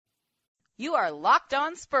You are Locked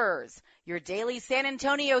On Spurs, your daily San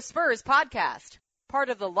Antonio Spurs podcast, part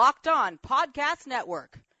of the Locked On Podcast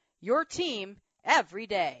Network, your team every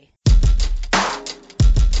day.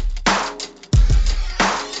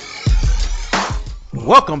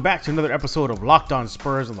 Welcome back to another episode of Locked On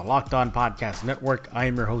Spurs on the Locked On Podcast Network. I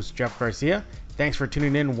am your host, Jeff Garcia. Thanks for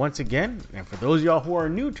tuning in once again. And for those of y'all who are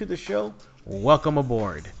new to the show, welcome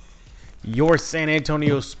aboard. Your San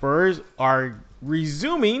Antonio Spurs are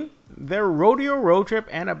resuming their rodeo road trip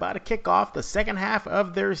and about to kick off the second half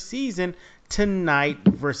of their season tonight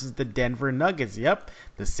versus the Denver Nuggets. Yep,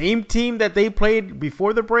 the same team that they played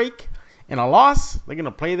before the break in a loss, they're going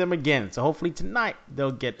to play them again. So hopefully tonight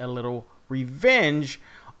they'll get a little revenge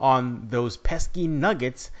on those pesky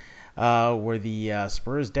Nuggets, where the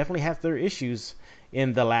Spurs definitely have their issues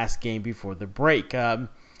in the last game before the break. To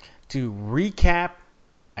recap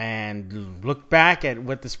and look back at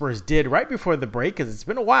what the Spurs did right before the break, because it's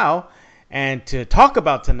been a while, and to talk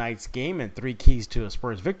about tonight's game and three keys to a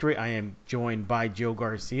Spurs victory, I am joined by Joe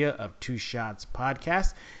Garcia of Two Shots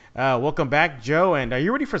Podcast. Welcome back, Joe, and are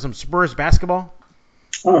you ready for some Spurs basketball?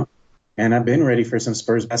 Oh, and I've been ready for some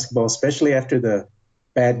Spurs basketball, especially after the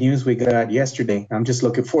bad news we got yesterday. I'm just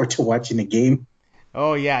looking forward to watching the game.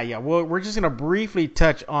 Oh, yeah. Well, we're just going to briefly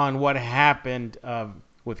touch on what happened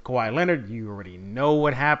with Kawhi Leonard. You already know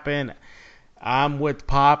what happened. I'm with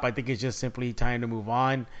Pop. I think it's just simply time to move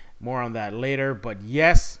on. More on that later. But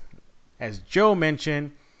yes, as Joe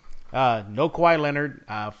mentioned, no Kawhi Leonard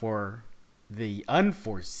for the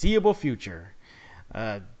unforeseeable future.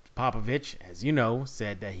 Popovich, as you know,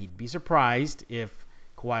 said that he'd be surprised if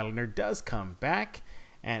Kawhi Leonard does come back.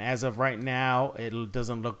 And as of right now, it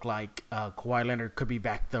doesn't look like Kawhi Leonard could be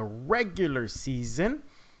back the regular season.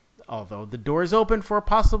 Although the door is open for a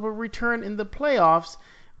possible return in the playoffs,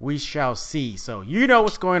 we shall see. So you know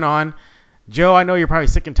what's going on. Joe, I know you're probably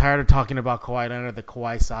sick and tired of talking about Kawhi Leonard, the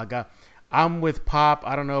Kawhi saga. I'm with Pop.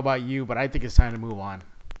 I don't know about you, but I think it's time to move on.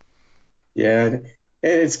 Yeah,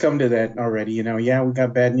 it's come to that already. Yeah, we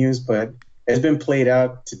got bad news, but it's been played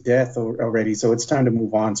out to death already. So it's time to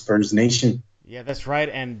move on, Spurs Nation. Yeah, that's right.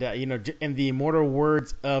 And, in the immortal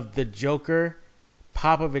words of the Joker,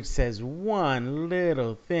 Popovich says one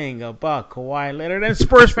little thing about Kawhi Leonard, and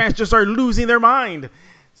Spurs fans just are losing their mind.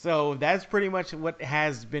 So that's pretty much what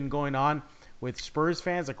has been going on with Spurs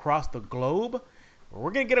fans across the globe.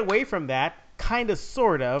 We're going to get away from that, kind of,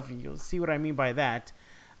 sort of. You'll see what I mean by that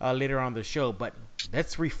later on the show. But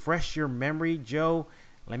let's refresh your memory, Joe.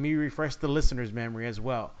 Let me refresh the listeners' memory as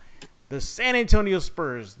well. The San Antonio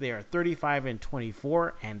Spurs, they are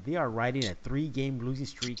 35-24, and they are riding a 3-game losing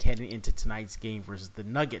streak heading into tonight's game versus the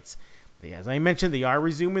Nuggets. As I mentioned, they are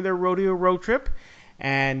resuming their rodeo road trip,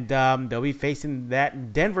 and they'll be facing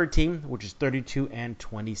that Denver team, which is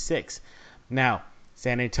 32-26. Now,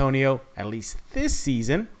 San Antonio, at least this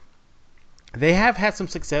season, they have had some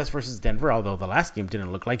success versus Denver, although the last game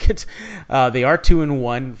didn't look like it. They are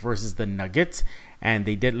 2-1 versus the Nuggets, and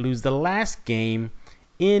they did lose the last game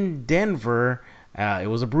in Denver. It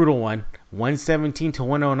was a brutal one,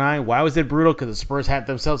 117-109. Why was it brutal? Because the Spurs had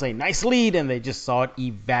themselves a nice lead, and they just saw it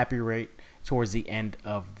evaporate towards the end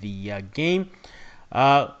of the game.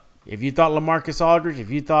 If you thought LaMarcus Aldridge,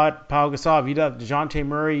 if you thought Pau Gasol, if you thought DeJounte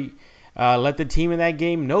Murray led the team in that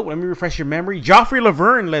game, nope. Let me refresh your memory. Joffrey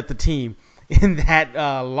Laverne led the team in that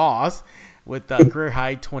loss with a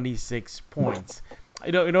career-high 26 points.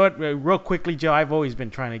 You know what? Real quickly, Joe, I've always been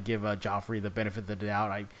trying to give Joffrey the benefit of the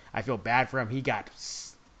doubt. I feel bad for him. He got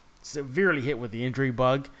severely hit with the injury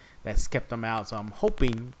bug that's kept him out. So I'm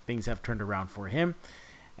hoping things have turned around for him.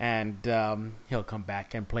 And he'll come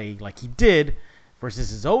back and play like he did versus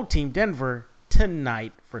his old team, Denver,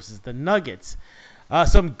 tonight versus the Nuggets.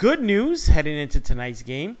 Some good news heading into tonight's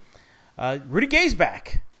game. Rudy Gay's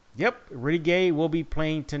back. Yep, Rudy Gay will be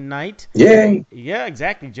playing tonight. Yay! Yeah,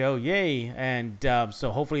 exactly, Joe. Yay! And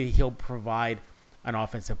so hopefully he'll provide an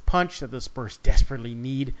offensive punch that the Spurs desperately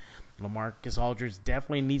need. LaMarcus Aldridge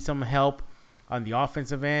definitely needs some help on the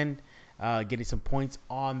offensive end, getting some points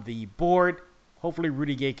on the board. Hopefully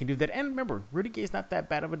Rudy Gay can do that. And remember, Rudy Gay's not that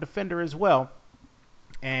bad of a defender as well.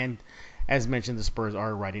 And as mentioned, the Spurs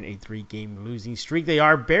are riding a 3-game losing streak. They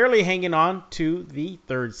are barely hanging on to the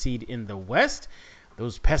 3rd seed in the West.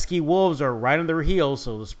 Those pesky Wolves are right on their heels,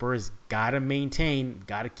 so the Spurs got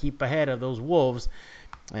to keep ahead of those Wolves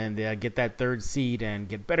and get that 3rd seed and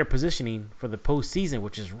get better positioning for the postseason,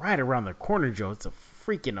 which is right around the corner, Joe. It's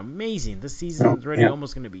freaking amazing. This season is already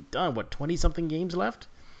almost going to be done. What, 20-something games left?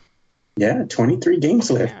 Yeah, 23 games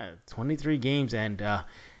left. Yeah, 23 games, and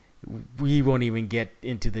we won't even get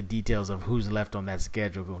into the details of who's left on that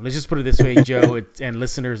schedule. Let's just put it this way, Joe, and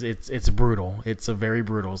listeners, it's brutal. It's a very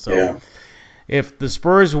brutal. So Yeah. if the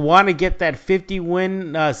Spurs want to get that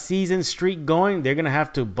 50-win season streak going, they're going to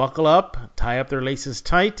have to buckle up, tie up their laces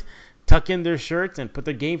tight, tuck in their shirts, and put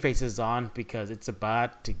their game faces on because it's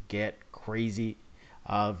about to get crazy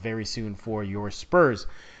very soon for your Spurs.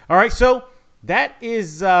 All right, so that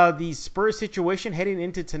is the Spurs situation heading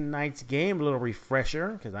into tonight's game. A little refresher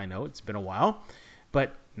because I know it's been a while.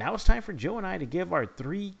 But now it's time for Joe and I to give our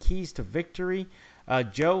 3 keys to victory.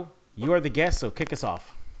 Joe, you are the guest, so kick us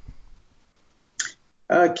off.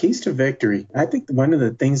 Keys to victory. I think one of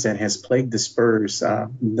the things that has plagued the Spurs,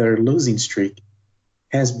 their losing streak,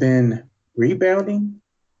 has been rebounding,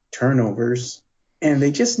 turnovers, and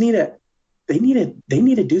they just need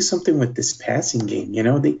to do something with this passing game. You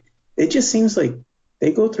know, it just seems like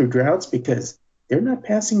they go through droughts because they're not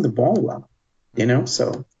passing the ball well. You know,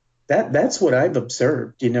 so that's what I've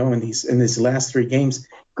observed. You know, in these last 3 games.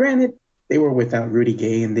 Granted, they were without Rudy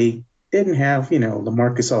Gay and they didn't have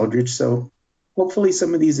LaMarcus Aldridge, so hopefully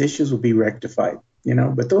some of these issues will be rectified,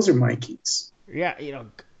 but those are my keys. Yeah,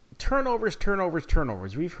 turnovers.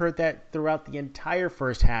 We've heard that throughout the entire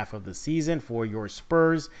first half of the season for your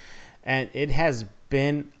Spurs, and it has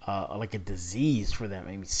been like a disease for them.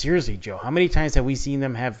 I mean, seriously, Joe, how many times have we seen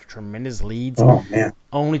them have tremendous leads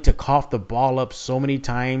only to cough the ball up so many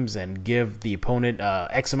times and give the opponent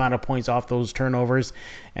X amount of points off those turnovers,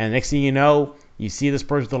 and next thing you know, you see the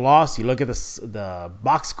Spurs with the loss, you look at the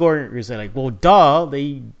box score, and you're like, well, duh,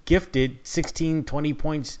 they gifted 16, 20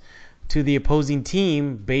 points to the opposing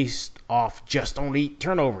team based off just only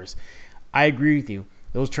turnovers. I agree with you.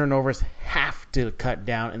 Those turnovers have to cut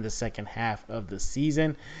down in the second half of the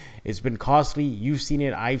season. It's been costly. You've seen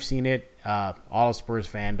it. I've seen it. All of Spurs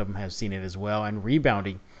fandom has seen it as well. And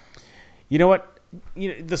rebounding. You know what?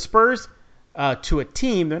 The Spurs, to a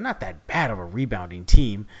team, they're not that bad of a rebounding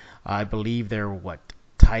team. I believe they're,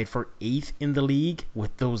 tied for 8th in the league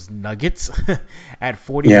with those Nuggets at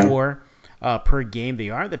 44 per game.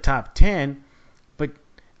 They are in the top 10. But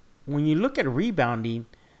when you look at rebounding,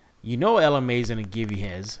 LMA is going to give you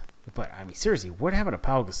his. But, I mean, seriously, what happened to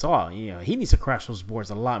Pau Gasol? He needs to crash those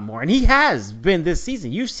boards a lot more. And he has been this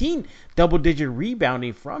season. You've seen double-digit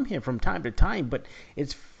rebounding from him from time to time, but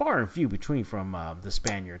it's far and few between from the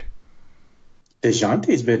Spaniard.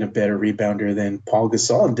 DeJounte's been a better rebounder than Paul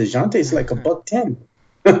Gasol, and DeJounte's like $110.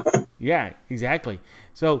 Yeah, exactly.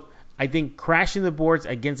 So I think crashing the boards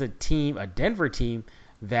against a Denver team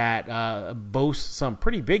that boasts some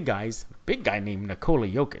pretty big guys. Big guy named Nikola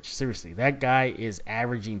Jokic. Seriously, that guy is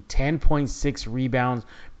averaging 10.6 rebounds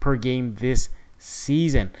per game this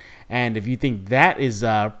season. And if you think that is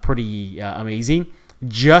pretty amazing,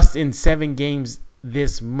 just in 7 games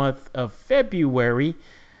this month of February,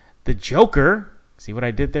 the Joker, see what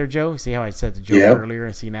I did there, Joe? See how I said the Joker earlier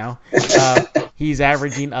and see now? He's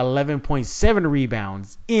averaging 11.7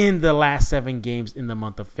 rebounds in the last 7 games in the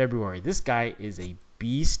month of February. This guy is a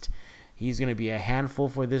beast. He's going to be a handful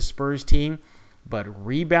for this Spurs team. But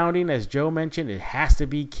rebounding, as Joe mentioned, it has to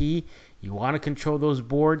be key. You want to control those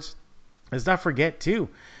boards. Let's not forget, too,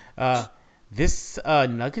 this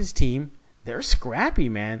Nuggets team, they're scrappy,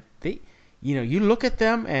 man. You look at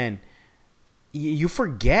them and you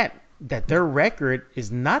forget that their record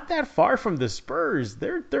is not that far from the Spurs.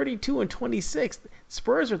 They're 32-26.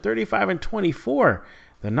 Spurs are 35-24.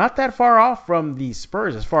 They're not that far off from the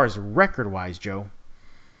Spurs as far as record-wise, Joe.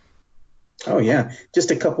 Oh, yeah. Just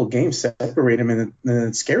a couple games separate them. And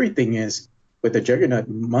the scary thing is, with the juggernaut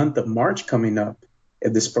month of March coming up,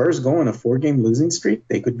 if the Spurs go on a 4-game losing streak,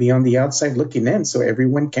 they could be on the outside looking in, so every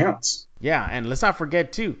win counts. Yeah, and let's not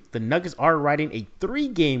forget, too, the Nuggets are riding a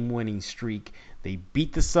 3-game winning streak. They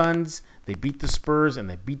beat the Suns, they beat the Spurs, and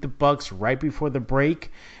they beat the Bucks right before the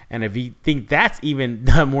break. And if you think that's even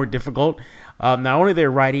more difficult, not only they're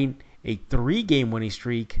riding a 3-game winning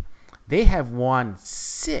streak, they have won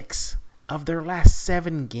 6 of their last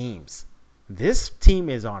 7 games. This team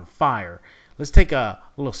is on fire. Let's take a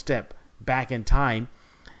little step back in time.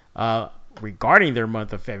 Regarding their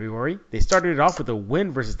month of February, they started it off with a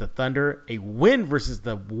win versus the Thunder, a win versus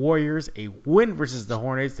the Warriors, a win versus the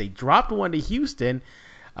Hornets. They dropped one to Houston,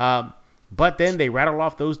 but then they rattled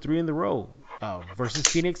off those 3 in the row. Versus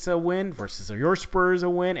Phoenix a win, versus your Spurs a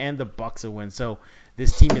win, and the Bucks a win. So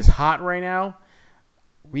this team is hot right now.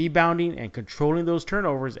 Rebounding and controlling those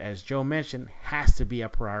turnovers, as Joe mentioned, has to be a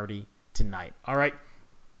priority tonight. All right,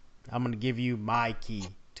 I'm going to give you my key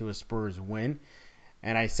to a Spurs win.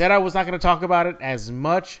 And I said I was not going to talk about it as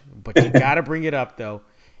much, but you got to bring it up, though.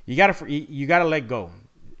 You got to let go.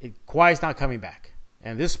 Kawhi's not coming back.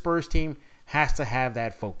 And this Spurs team has to have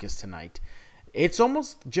that focus tonight. It's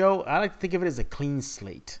almost, Joe, I like to think of it as a clean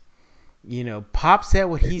slate. Pop said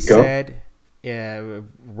what he said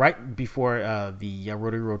right before the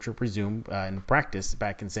Rotary Road Trip resumed in practice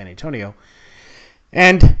back in San Antonio.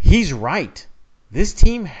 And he's right. This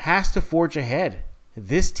team has to forge ahead.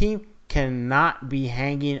 This team cannot be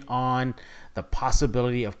hanging on the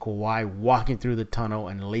possibility of Kawhi walking through the tunnel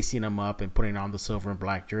and lacing him up and putting on the silver and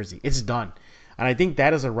black jersey. It's done. And I think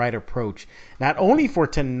that is a right approach, not only for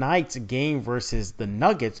tonight's game versus the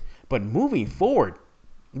Nuggets, but moving forward.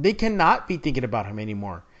 They cannot be thinking about him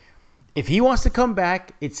anymore. If he wants to come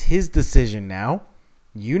back, it's his decision now.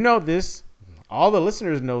 You know this. All the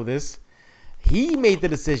listeners know this. He made the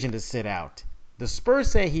decision to sit out. The Spurs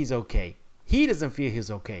say he's okay. He doesn't feel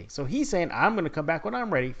he's okay. So he's saying, I'm going to come back when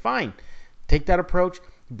I'm ready. Fine. Take that approach.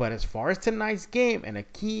 But as far as tonight's game, and a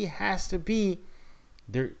key has to be,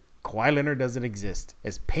 Kawhi Leonard doesn't exist.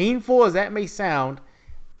 As painful as that may sound,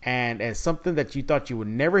 and as something that you thought you would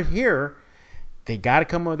never hear, they got to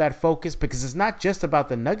come up with that focus, because it's not just about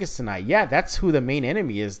the Nuggets tonight. Yeah, that's who the main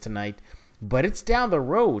enemy is tonight, but it's down the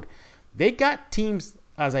road. They got teams,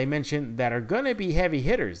 as I mentioned, that are going to be heavy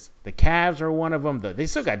hitters. The Cavs are one of them. They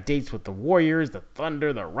still got dates with the Warriors, the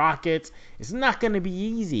Thunder, the Rockets. It's not going to be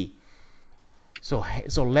easy. So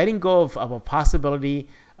letting go of a possibility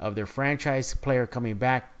of their franchise player coming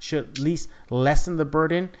back should at least lessen the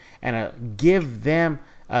burden and give them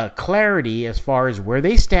clarity as far as where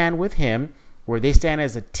they stand with him, where they stand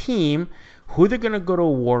as a team, who they're going to go to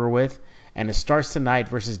war with, and it starts tonight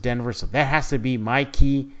versus Denver. So that has to be my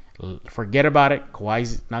key. Forget about it.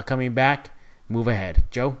 Kawhi's not coming back. Move ahead.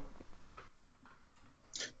 Joe?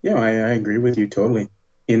 Yeah, I agree with you totally.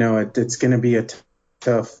 It's going to be a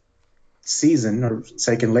tough season, or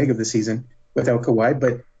second leg of the season, without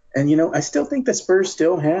Kawhi. I still think the Spurs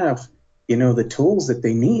still have, the tools that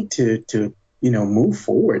they need to move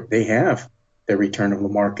forward. They have the return of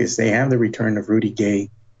LaMarcus. They have the return of Rudy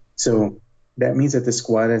Gay. So that means that the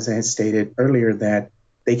squad, as I had stated earlier, that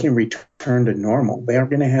they can return to normal. They are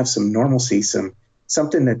going to have some normalcy,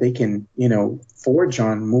 something that they can, forge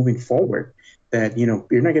on moving forward. That, you're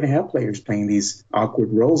not going to have players playing these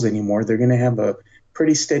awkward roles anymore. They're going to have a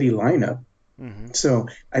pretty steady lineup. Mm-hmm. So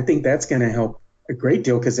I think that's going to help a great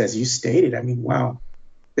deal, because as you stated, wow,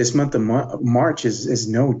 this month of March is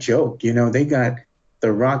no joke. They got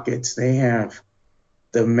the Rockets, they have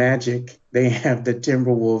the Magic, they have the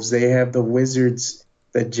Timberwolves, they have the Wizards,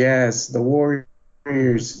 the Jazz, the Warriors,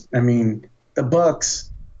 the Bucks.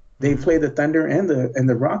 They play the Thunder and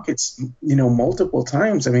the Rockets, multiple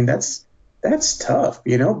times. That's tough,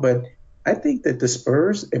 but I think that the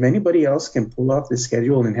Spurs, if anybody else can pull off the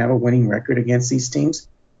schedule and have a winning record against these teams,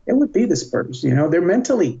 it would be the Spurs. They're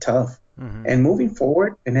mentally tough. Mm-hmm. And moving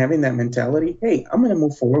forward and having that mentality, hey, I'm going to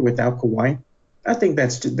move forward without Kawhi. I think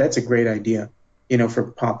that's a great idea,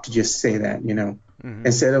 for Pop to just say that, mm-hmm.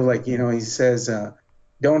 Instead of he says,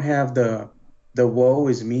 don't have the woe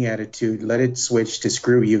is me attitude. Let it switch to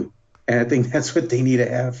screw you. And I think that's what they need to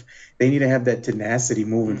have. They need to have that tenacity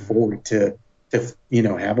moving mm-hmm. forward to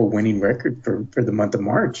have a winning record for the month of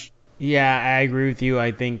March. Yeah, I agree with you.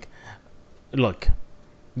 I think, look,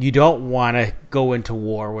 you don't want to go into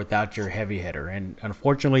war without your heavy hitter. And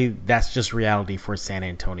unfortunately, that's just reality for San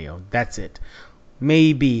Antonio. That's it.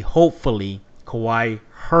 Maybe, hopefully, Kawhi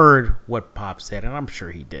heard what Pop said, and I'm sure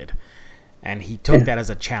he did. And he took that as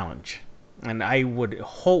a challenge. And I would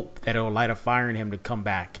hope that it will light a fire in him to come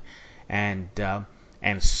back. And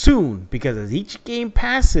soon, because as each game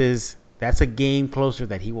passes, that's a game closer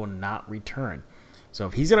that he will not return. So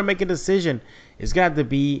if he's going to make a decision, it's got to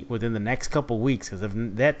be within the next couple of weeks. Because if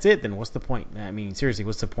that's it, then what's the point? Seriously,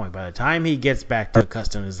 what's the point? By the time he gets back to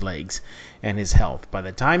accustom his legs and his health, by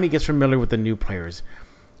the time he gets familiar with the new players,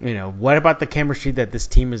 what about the chemistry that this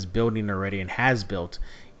team is building already and has built?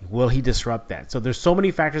 Will he disrupt that? So there's so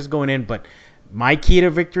many factors going in, but my key to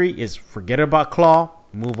victory is forget about Claw,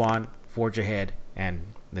 move on, forge ahead, and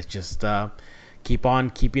let's just keep on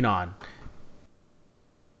keeping on.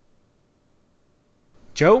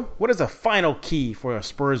 Joe, what is the final key for a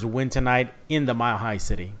Spurs win tonight in the Mile High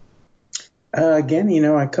City? Again,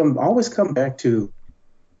 I always come back to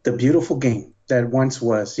the beautiful game that once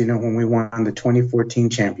was, when we won the 2014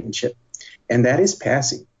 championship, and that is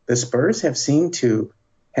passing. The Spurs have seemed to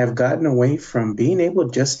have gotten away from being able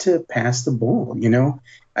just to pass the ball.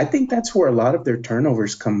 I think that's where a lot of their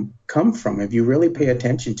turnovers come from, if you really pay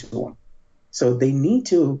attention to them. So they need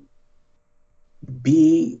to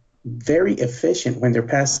be very efficient when they're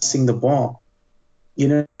passing the ball.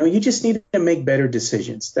 You just need to make better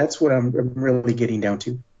decisions. That's what I'm really getting down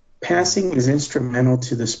to. Passing is instrumental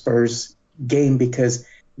to the Spurs game, because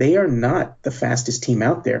They are not the fastest team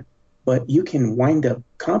out there, but you can wind up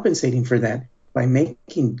compensating for that by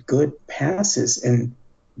making good passes. And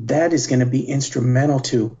that is going to be instrumental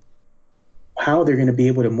to how they're going to be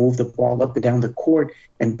able to move the ball up and down the court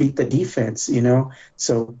and beat the defense,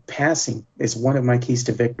 So passing is one of my keys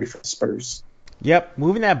to victory for the Spurs. Yep,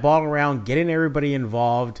 moving that ball around, getting everybody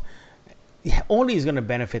involved, only is going to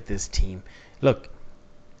benefit this team. Look,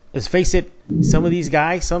 let's face it, some of these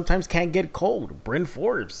guys sometimes can't get cold. Bryn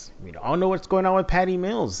Forbes, we don't know what's going on with Patty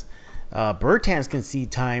Mills. Bertans can see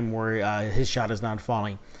time where his shot is not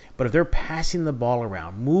falling. But if they're passing the ball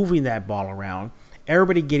around, moving that ball around,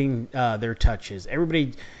 everybody getting their touches,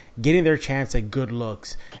 everybody getting their chance at good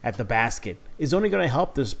looks at the basket, is only going to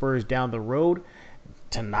help the Spurs down the road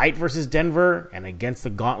tonight versus Denver and against the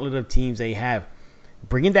gauntlet of teams they have.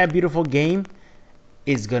 Bringing that beautiful game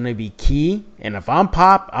is going to be key. And if I'm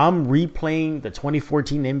Pop, I'm replaying the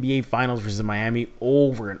 2014 NBA Finals versus Miami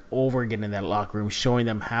over and over again in that locker room, showing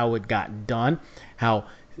them how it got done, how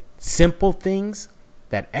simple things,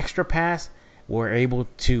 that extra pass, were able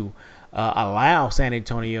to allow San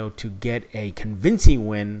Antonio to get a convincing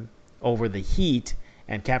win over the Heat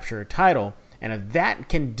and capture a title. And if that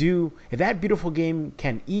beautiful game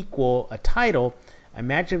can equal a title,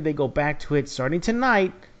 imagine if they go back to it starting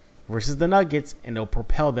tonight versus the Nuggets, and it'll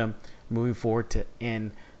propel them moving forward to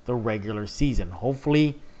end the regular season.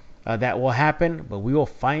 Hopefully that will happen, but we will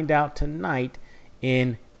find out tonight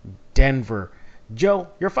in Denver. Joe,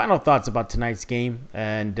 your final thoughts about tonight's game,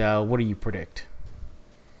 and what do you predict?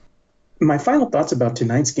 My final thoughts about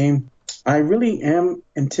tonight's game, I really am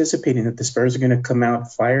anticipating that the Spurs are going to come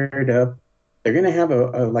out fired up. They're going to have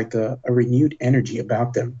a renewed energy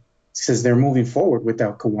about them because they're moving forward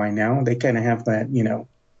without Kawhi now. They kind of have that,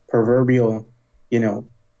 proverbial,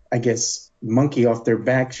 I guess, monkey off their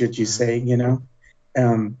back, should you say, They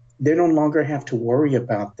no longer have to worry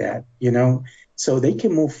about that, so they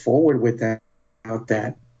can move forward without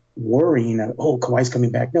that worrying that, Kawhi's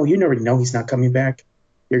coming back. No, you never know he's not coming back.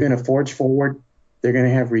 You're going to forge forward. They're going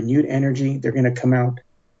to have renewed energy. They're going to come out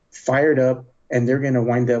fired up, and they're going to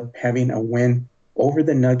wind up having a win over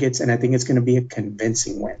the Nuggets, and I think it's going to be a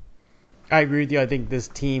convincing win. I agree with you. I think this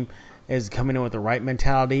team is coming in with the right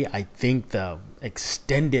mentality. I think the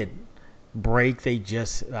extended break they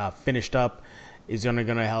just finished up is going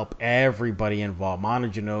to help everybody involved. Manu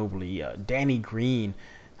Ginobili, Danny Green,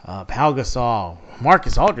 Pau Gasol,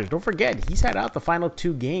 Marcus Aldridge. Don't forget, he's had out the final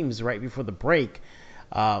 2 games right before the break.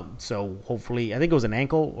 So hopefully, I think it was an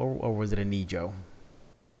ankle, or was it a knee, Joe?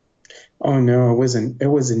 Oh, no, it wasn't. It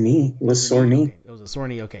was a knee. It was a sore knee. Okay. It was a sore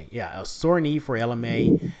knee. Okay, yeah, a sore knee for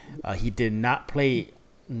LMA. He did not play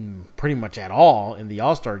pretty much at all in the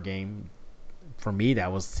All-Star game. For me,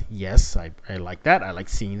 that was, yes, I like that. I like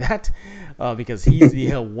seeing that because he's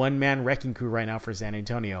the one-man wrecking crew right now for San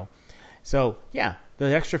Antonio. So, yeah,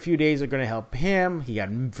 the extra few days are going to help him. He got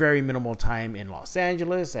very minimal time in Los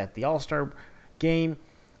Angeles at the All-Star game.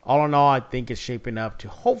 All in all, I think it's shaping up to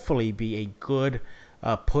hopefully be a good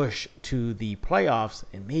push to the playoffs,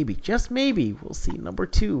 and maybe, just maybe, we'll see number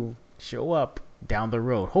 2 show up down the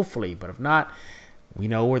road, hopefully. But if not, we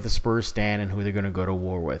know where the Spurs stand and who they're going to go to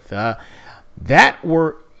war with. That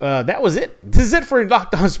was it. This is it for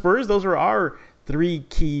Locked On Spurs. Those are our 3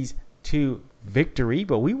 keys to victory,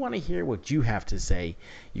 but we want to hear what you have to say.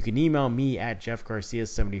 You can email me at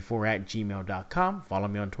jeffgarcia74@gmail.com. Follow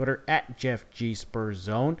me on Twitter at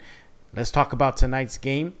JeffGSpursZone. Let's talk about tonight's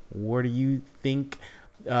game. Where do you think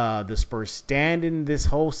the Spurs stand in this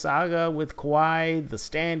whole saga with Kawhi, the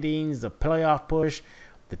standings, the playoff push,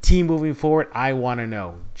 the team moving forward? I want to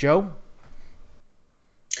know. Joe?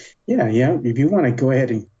 Yeah. If you want to go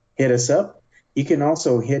ahead and hit us up, you can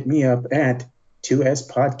also hit me up at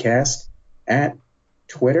 2S Podcast at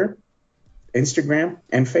Twitter, Instagram,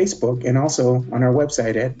 and Facebook, and also on our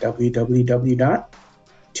website at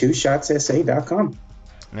www.twoshotssa.com.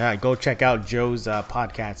 Yeah, go check out Joe's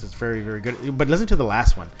podcast. It's very, very good. But listen to the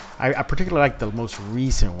last one. I particularly like the most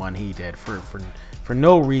recent one he did for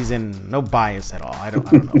no reason, no bias at all. I don't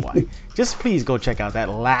know why. Just please go check out that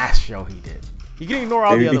last show he did. You can ignore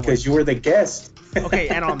all the other ones. Because you were the guest. Okay,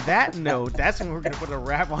 and on that note, that's when we're going to put a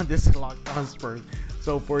wrap on this Locked On Spurs.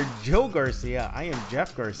 So for Joe Garcia, I am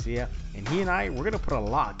Jeff Garcia, and he and I, we're going to put a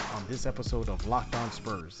lock on this episode of Locked On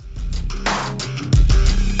Spurs.